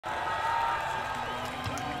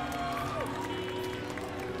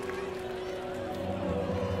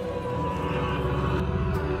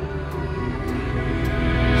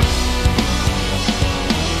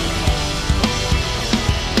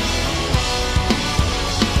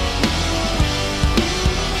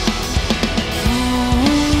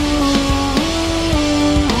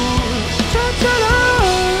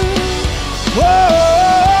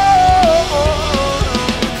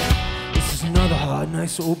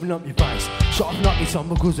nice, so open up your vice. Sharpen up your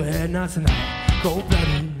tongue, goes ahead now tonight.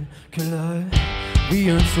 Cold-blooded killer, we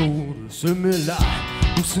ain't so similar.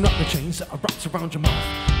 Loosen up the chains that are wrapped around your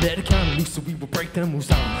mouth. Let it count loose so we will break them moves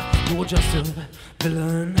down. You're just a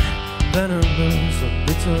villain, venomous and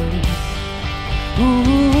bitter.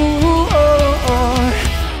 Ooh, oh,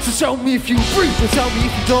 oh. So tell me if you breathe, or tell me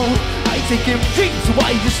if you don't. I ain't taking dreams, so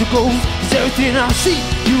why you just a ghost? Cause everything I see,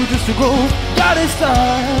 you just a ghost. Gotta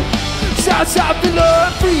start. Shout,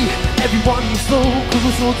 villain free. Everyone is slow, cause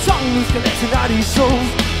there's no tongue is collecting out these souls.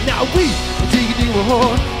 Now we are digging you a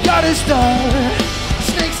hole. Gotta start.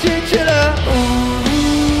 Snakes, Chinchilla. Ooh,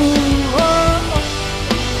 oh, oh.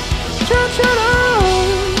 Chinchilla.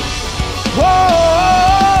 Whoa,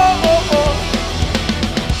 oh, oh.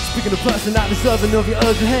 Speaking of person not deserving of your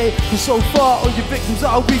urgent hate, cause so far all your victims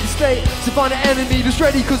are weak state. So find an enemy that's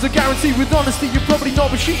ready, cause I guarantee with honesty you probably know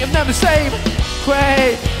but treat them never same.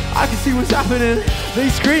 Great, I can see what's happening. They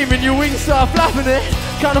scream and your wings start flapping it.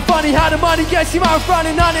 Kinda funny how the money gets you out front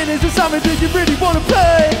and none in. Is it something that you really wanna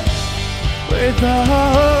play? With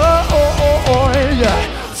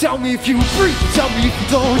yeah. Tell me if you breathe, tell me if you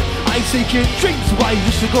don't. I ain't taking dreams, why you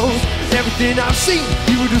just a ghost? Everything I've seen,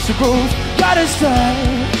 you were just a ghost. Gotta start.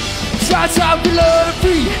 Shout out below the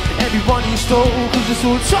free. Everyone you stole, cause this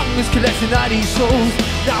whole tongue is collecting all these souls.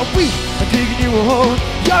 Now we are digging you a hole.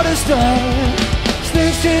 Gotta start.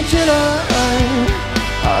 Snakes, Chinchilla,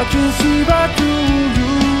 I can see right through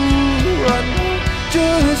you. I know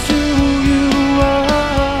just who you are.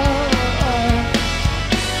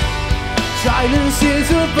 Silence is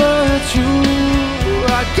a virtue.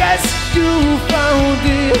 I guess you found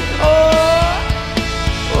it. Oh,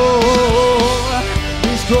 oh,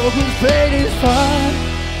 this broken pain is fine.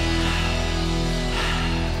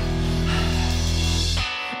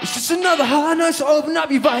 It's just another hard night, so open up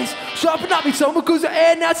your vice. Sharpen up your tongue, cause the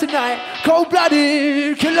air now tonight.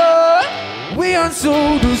 Cold-blooded killer, we aren't so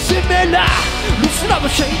similar. Loosen up the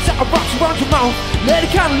chains that are wrapped around your mouth. Let it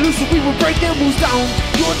kinda loose so we will break them moves down.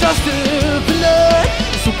 You're just a villain,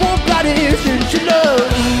 so warm-blooded Chinchilla.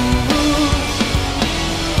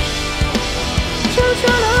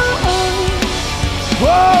 Chinchilla. Whoa,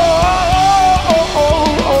 oh, oh,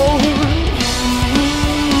 oh, oh.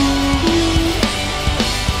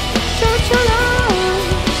 Chinchilla.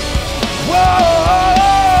 Whoa,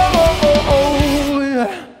 oh, oh, oh,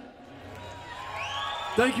 yeah.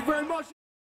 Thank you very much.